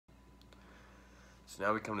So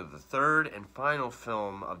now we come to the third and final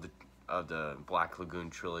film of the Black Lagoon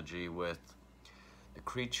trilogy with The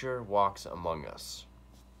Creature Walks Among Us,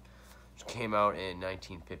 which came out in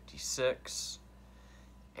 1956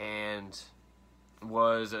 and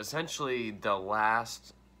was essentially the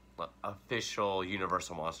last official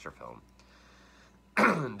Universal monster film.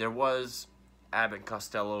 There was Abbott and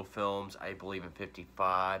Costello films, I believe, in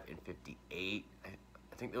 55 and 58.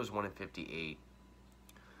 I think there was one in 58.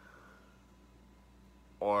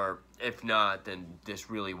 Or if not, then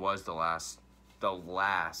this really was the last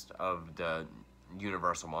of the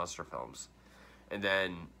Universal monster films. And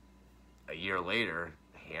then a year later,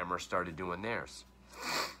 Hammer started doing theirs.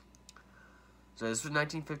 So this was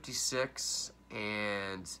 1956,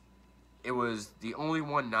 and it was the only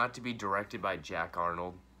one not to be directed by Jack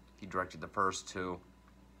Arnold. He directed the first two.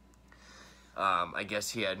 I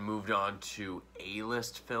guess he had moved on to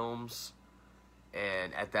A-list films,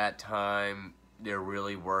 and at that time, there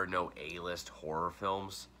really were no A-list horror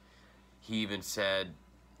films. He even said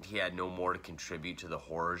he had no more to contribute to the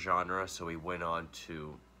horror genre, so he went on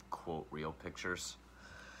to, quote, Real Pictures.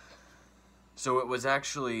 So it was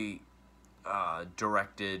actually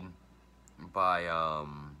directed by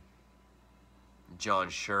John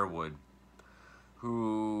Sherwood,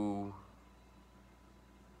 who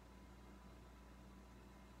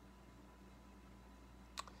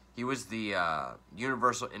he was the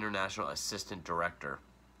Universal International Assistant Director,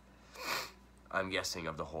 I'm guessing,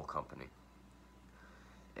 of the whole company.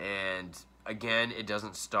 And again, it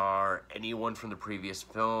doesn't star anyone from the previous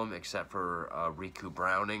film except for Riku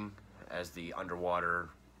Browning as the underwater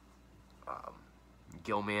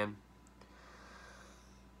Gillman.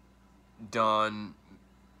 Don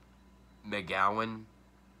McGowan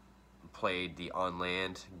played the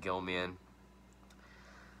on-land Gillman.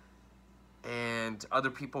 And other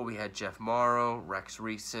people, we had Jeff Morrow, Rex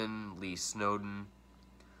Reason, Lee Snowden,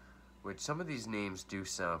 which some of these names do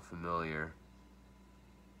sound familiar.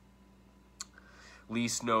 Lee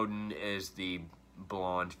Snowden is the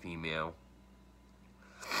blonde female.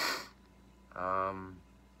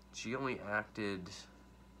 She only acted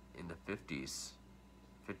in the 50s,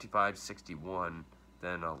 55, 61,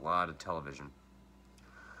 then a lot of television.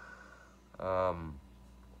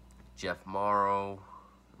 Jeff Morrow,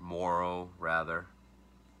 rather.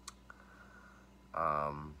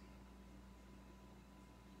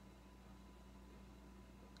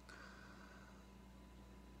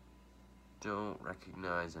 Don't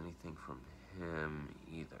recognize anything from him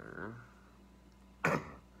either.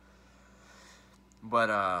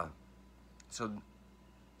 But, so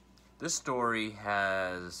this story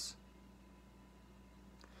has...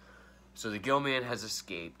 So the Gillman has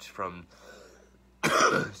escaped from,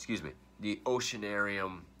 excuse me, the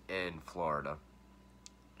Oceanarium in Florida.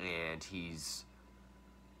 And he's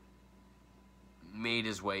made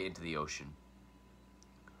his way into the ocean.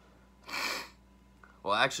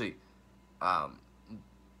 Well, actually,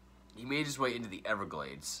 he made his way into the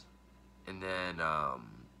Everglades. And then,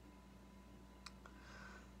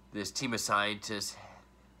 this team of scientists,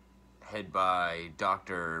 headed by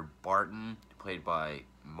Dr. Barton, played by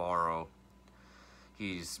Morrow.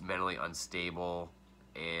 He's mentally unstable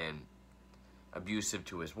and abusive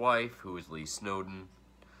to his wife, who is Lee Snowden,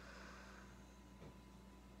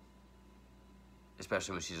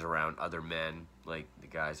 especially when she's around other men, like the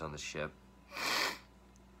guys on the ship.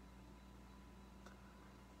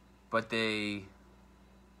 But they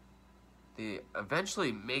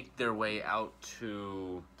eventually make their way out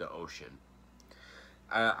to the ocean.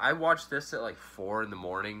 I watched this at like 4 in the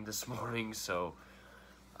morning this morning, so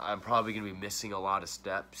I'm probably going to be missing a lot of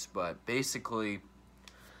steps. But basically,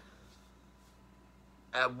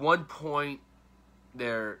 at one point,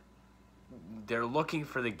 they're looking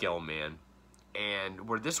for the Gillman. And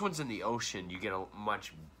where this one's in the ocean, you get a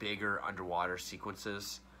much bigger underwater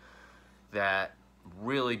sequences that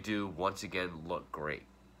really do, once again, look great.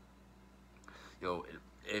 You know,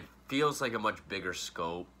 it feels like a much bigger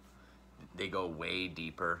scope. They go way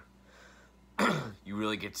deeper. You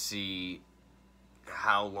really get to see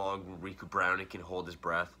how long Riku Browning can hold his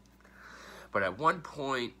breath. But at one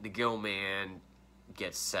point, the Gillman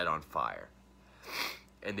gets set on fire.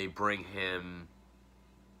 And they bring him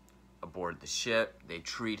aboard the ship. They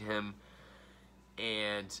treat him.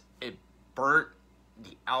 And it burnt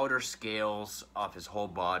the outer scales off his whole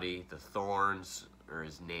body, the thorns, or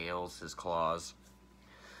his nails, his claws,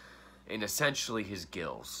 and essentially his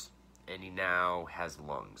gills. And he now has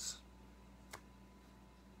lungs.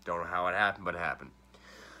 Don't know how it happened, but it happened.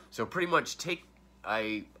 So pretty much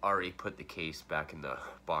I already put the case back in the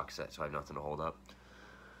box set, so I have nothing to hold up.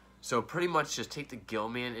 So pretty much just take the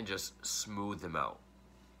Gillman and just smooth them out.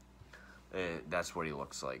 That's what he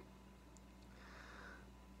looks like.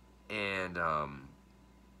 And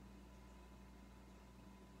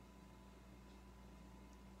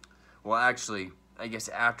well, actually, I guess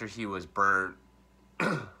after he was burnt,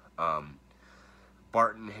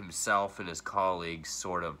 Barton himself and his colleagues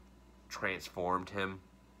sort of transformed him.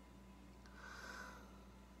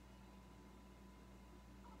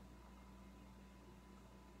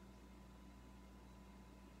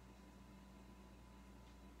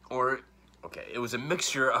 Or, okay, it was a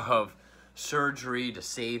mixture of surgery to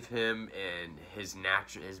save him and his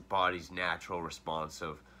body's natural response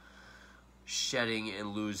of shedding and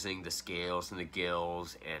losing the scales and the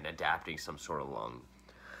gills and adapting some sort of lung.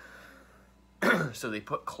 So they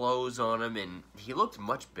put clothes on him, and he looked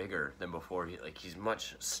much bigger than before. He's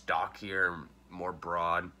much stockier, more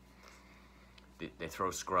broad. They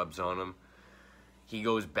throw scrubs on him. He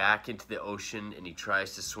goes back into the ocean and he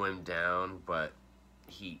tries to swim down, but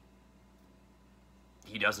he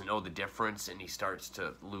doesn't know the difference, and he starts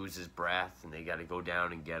to lose his breath, and they got to go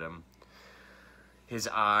down and get him. His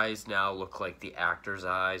eyes now look like the actor's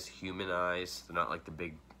eyes, human eyes. They're not like the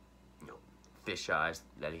big, fish eyes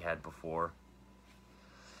that he had before.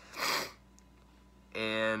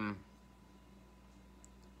 And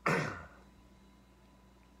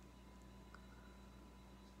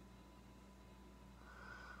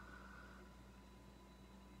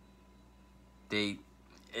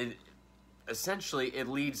essentially it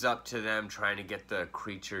leads up to them trying to get the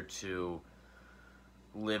creature to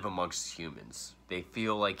live amongst humans. They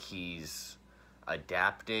feel like he's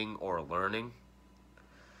adapting or learning.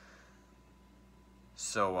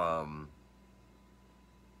 So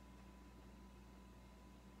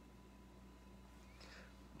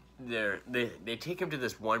they take him to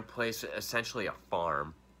this one place, essentially a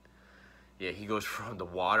farm. Yeah, he goes from the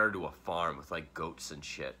water to a farm with like goats and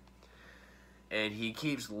shit. And he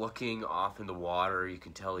keeps looking off in the water. You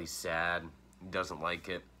can tell he's sad. He doesn't like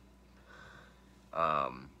it.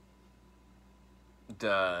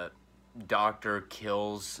 The doctor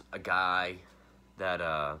kills a guy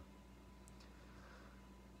that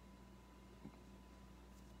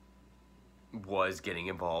was getting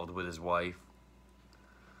involved with his wife.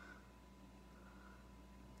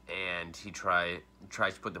 And he tries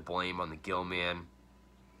to put the blame on the Gill Man.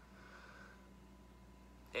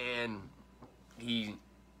 And he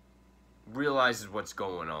realizes what's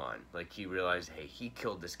going on. Like, he realized, hey, he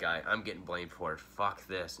killed this guy. I'm getting blamed for it. Fuck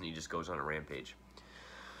this. And he just goes on a rampage.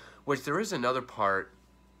 Which, there is another part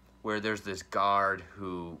where there's this guard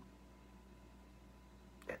who,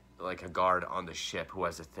 like a guard on the ship who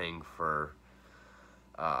has a thing for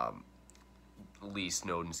Lee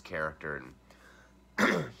Snowden's character. And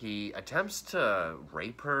he attempts to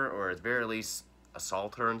rape her, or at the very least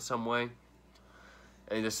assault her in some way.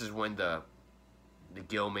 And this is when the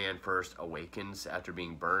Gill Man first awakens after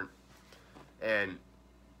being burnt. And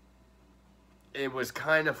it was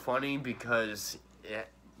kind of funny because it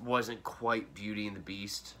wasn't quite Beauty and the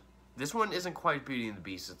Beast. This one isn't quite Beauty and the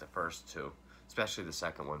Beast as the first two, especially the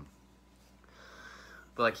second one.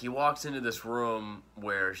 But like, he walks into this room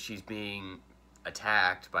where she's being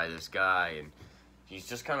attacked by this guy, and he's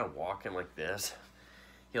just kind of walking like this.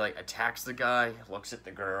 He like attacks the guy, looks at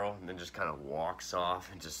the girl, and then just kind of walks off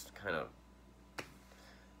and just kind of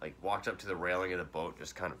like walks up to the railing of the boat,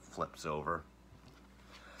 just kind of flips over.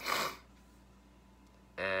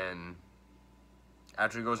 And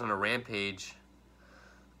after he goes on a rampage,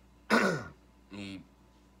 he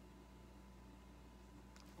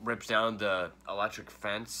rips down the electric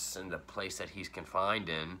fence in the place that he's confined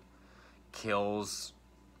in, kills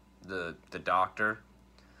the doctor,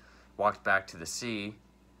 walks back to the sea,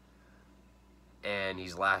 and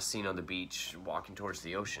he's last seen on the beach walking towards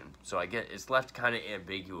the ocean. So I get it's left kind of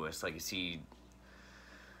ambiguous. Like, is he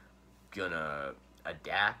gonna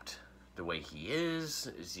adapt the way he is?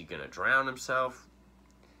 Is he gonna drown himself?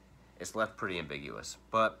 It's left pretty ambiguous.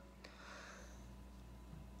 But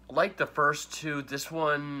like the first two, this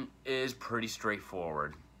one is pretty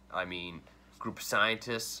straightforward. I mean, group of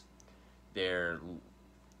scientists, the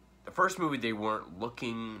first movie, they weren't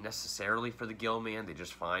looking necessarily for the Gill Man, they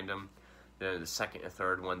just find him. Then the second and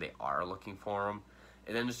third one, they are looking for him.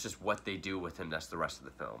 And then it's just what they do with him, that's the rest of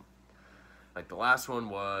the film. Like, the last one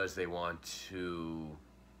was they want to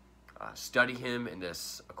study him in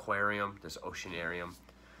this aquarium, this oceanarium.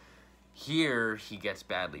 Here, he gets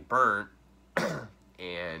badly burnt,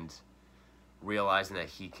 and realizing that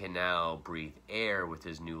he can now breathe air with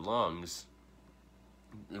his new lungs,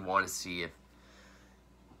 they want to see if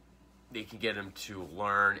they can get him to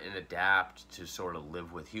learn and adapt to sort of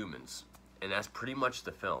live with humans. And that's pretty much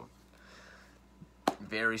the film.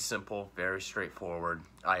 Very simple, very straightforward.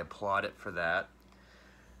 I applaud it for that.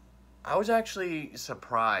 I was actually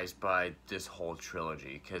surprised by this whole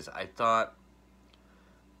trilogy because I thought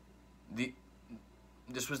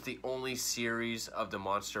this was the only series of the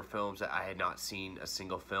monster films that I had not seen a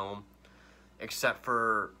single film, except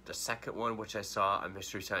for the second one, which I saw on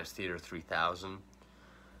Mystery Science Theater 3000.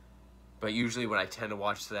 But usually when I tend to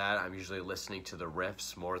watch that, I'm usually listening to the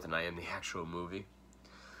riffs more than I am the actual movie.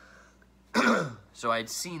 So I'd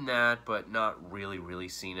seen that, but not really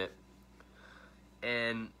seen it.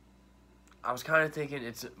 And I was kind of thinking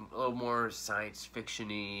it's a little more science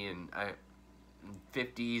fiction-y and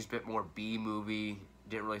 50s, bit more B-movie.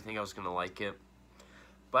 Didn't really think I was going to like it.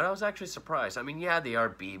 But I was actually surprised. I mean, yeah, they are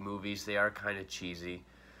B-movies. They are kind of cheesy.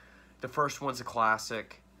 The first one's a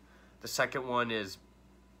classic. The second one is...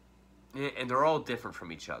 And they're all different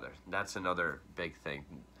from each other. That's another big thing.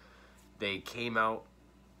 They came out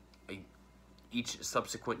each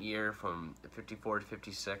subsequent year from 54 to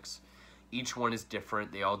 56. Each one is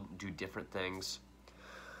different. They all do different things.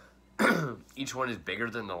 Each one is bigger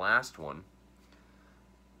than the last one.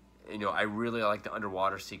 You know, I really like the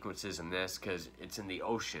underwater sequences in this because it's in the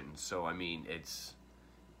ocean. So, I mean, it's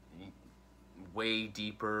way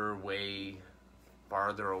deeper, way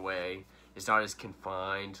farther away. It's not as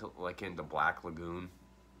confined like in the Black Lagoon.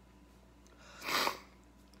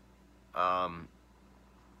 I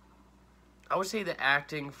would say the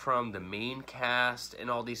acting from the main cast in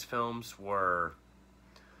all these films were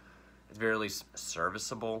at the very least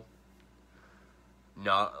serviceable.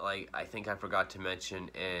 Not like, I think I forgot to mention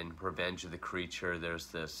in Revenge of the Creature, there's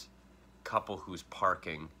this couple who's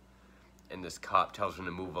parking and this cop tells them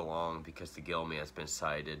to move along because the gill man's been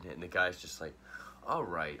sighted, and the guy's just like, all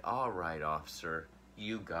right, officer,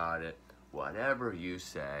 you got it, whatever you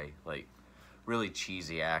say. Like, really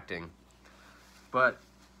cheesy acting. But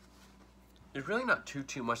there's really not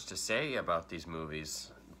too much to say about these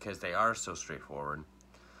movies because they are so straightforward.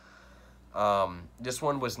 This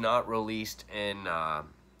one was not released in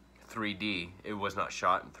 3D. It was not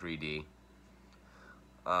shot in 3D.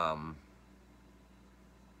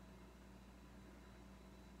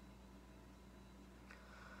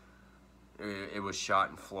 It was shot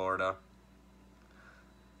in Florida.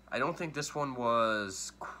 I don't think this one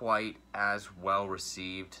was quite as well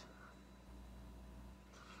received.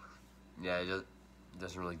 Yeah, it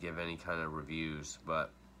doesn't really give any kind of reviews, but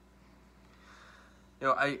you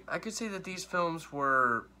know, I could say that these films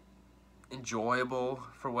were enjoyable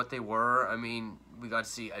for what they were. I mean, we got to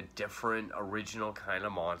see a different, original kind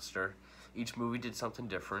of monster. Each movie did something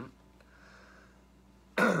different.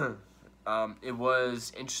 It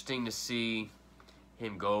was interesting to see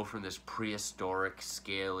him go from this prehistoric,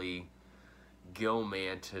 scaly gill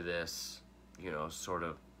man to this, you know, sort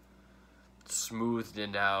of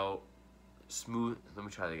smoothened out, smoothened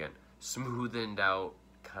out,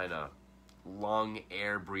 kind of lung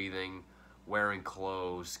air breathing, wearing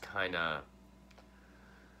clothes, kind of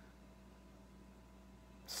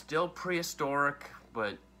still prehistoric,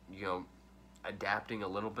 but, you know, adapting a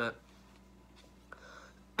little bit.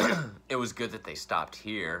 It was good that they stopped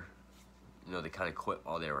here. You know, they kind of quit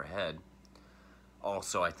while they were ahead.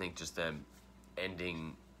 Also, I think just them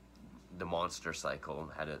ending the monster cycle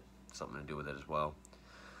had something to do with it as well.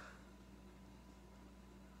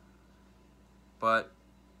 But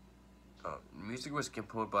music was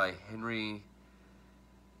composed by Henry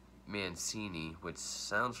Mancini, which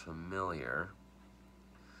sounds familiar.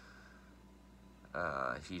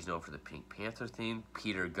 He's known for the Pink Panther theme,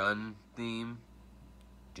 Peter Gunn theme.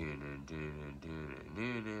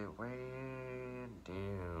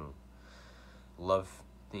 Love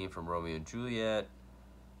theme from Romeo and Juliet.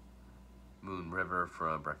 Moon River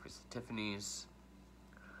from Breakfast at Tiffany's.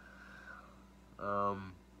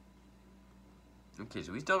 Okay,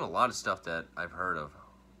 so he's done a lot of stuff that I've heard of.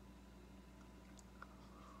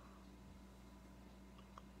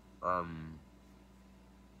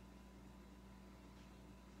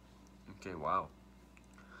 Okay, wow.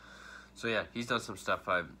 So yeah, he's done some stuff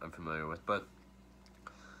I'm familiar with, but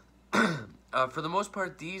for the most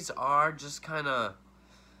part, these are just kind of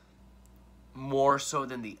more so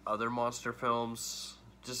than the other monster films.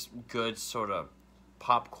 Just good sort of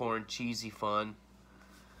popcorn, cheesy fun.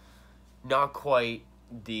 Not quite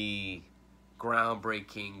the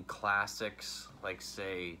groundbreaking classics like,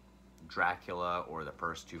 say, Dracula or the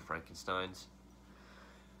first two Frankensteins,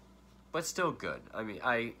 but still good. I mean,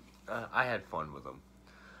 I had fun with them.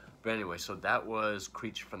 But anyway, so that was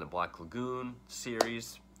Creature from the Black Lagoon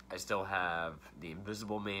series. I still have The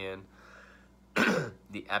Invisible Man,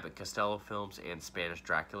 the Abbott Costello films, and Spanish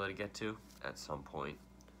Dracula to get to at some point.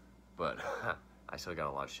 But I still got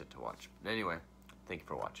a lot of shit to watch. Anyway, Thank you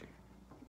for watching.